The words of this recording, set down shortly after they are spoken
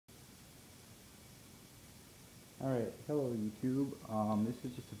Alright, hello YouTube. This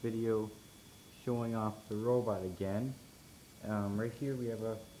is just a video showing off the robot again. Right here we have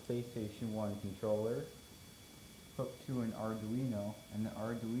a PlayStation 1 controller hooked to an Arduino, and the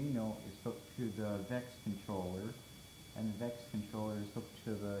Arduino is hooked to the Vex controller, and the Vex controller is hooked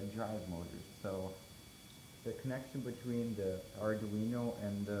to the drive motors. So the connection between the Arduino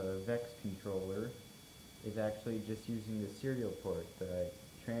and the Vex controller is actually just using the serial port that I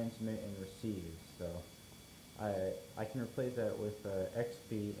transmit and receive. So I can replace that with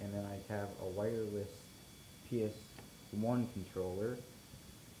XP, and then I have a wireless PS1 controller,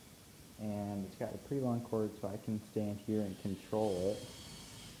 and it's got a pretty long cord, so I can stand here and control it.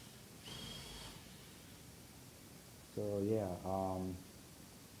 So yeah,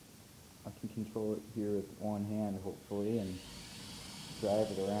 I can control it here with one hand, hopefully, and drive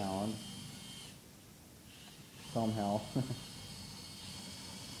it around somehow.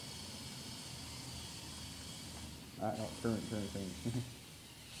 No, turn.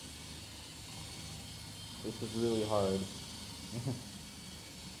 This is really hard.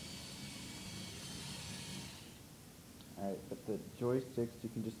 Alright, but the joysticks, you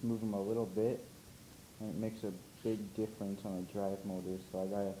can just move them a little bit, and it makes a big difference on the drive motor, so I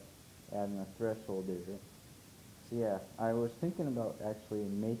gotta add in a threshold there. So yeah, I was thinking about actually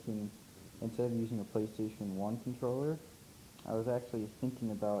making, instead of using a PlayStation 1 controller, I was actually thinking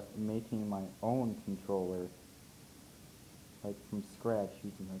about making my own controller, like from scratch,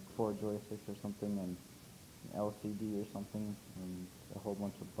 using like 4 joysticks or something, and an LCD or something, and a whole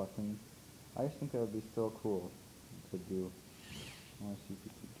bunch of buttons. I just think that would be so cool to do. I want to see if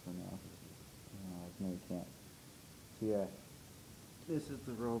you can turn off. No, you can't. So yeah, this is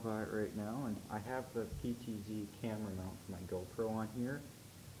the robot right now, and I have the PTZ camera mount for my GoPro on here.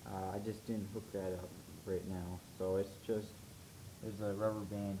 I just didn't hook that up right now, so it's just, there's a rubber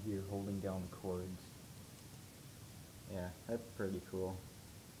band here holding down the cords. Yeah, that's pretty cool.